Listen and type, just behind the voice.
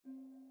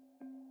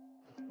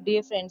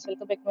Dear friends,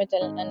 welcome back to my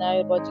channel and now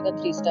you're watching a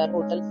 3-star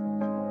hotel.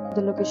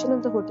 The location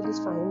of the hotel is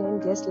fine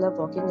and guests love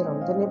walking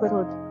around the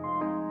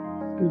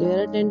neighborhood.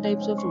 There are 10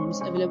 types of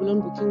rooms available on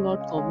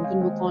booking.com. You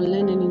can book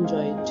online and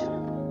enjoy it.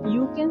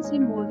 You can see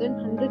more than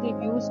 100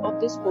 reviews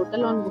of this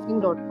hotel on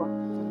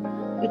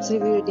booking.com. Its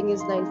review rating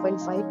is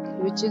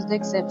 9.5, which is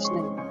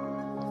exceptional.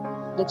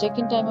 The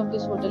check-in time of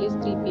this hotel is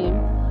 3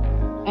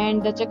 p.m.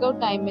 and the checkout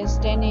time is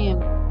 10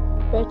 a.m.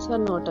 Pets are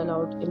not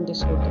allowed in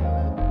this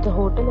hotel. The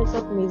hotel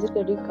accepts major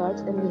credit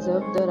cards and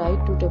reserves the right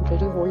to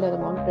temporarily hold an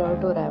amount prior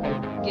to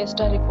arrival.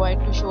 Guests are required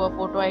to show a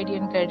photo ID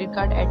and credit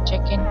card at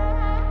check-in.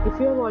 If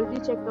you have already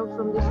checked out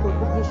from this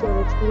hotel, please share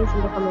your experience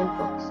in the comment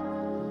box.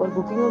 For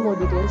booking or more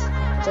details,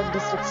 check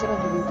description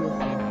of the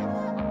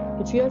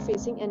video. If you are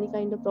facing any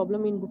kind of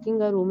problem in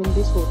booking a room in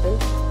this hotel,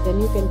 then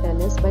you can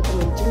tell us by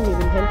commenting. We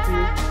will help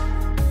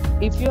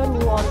you. If you are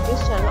new on this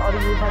channel or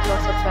you have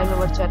not subscribed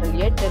our channel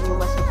yet, then you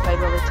must subscribe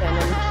our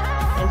channel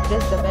and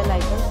press the bell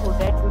icon so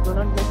that you do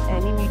not miss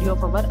any video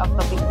of our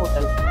upcoming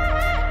hotel.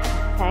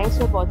 Thanks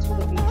for watching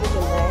the video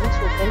till the end.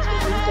 So friends,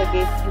 will meet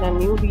again in a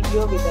new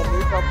video with a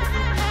new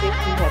property. Stay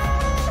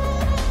happy.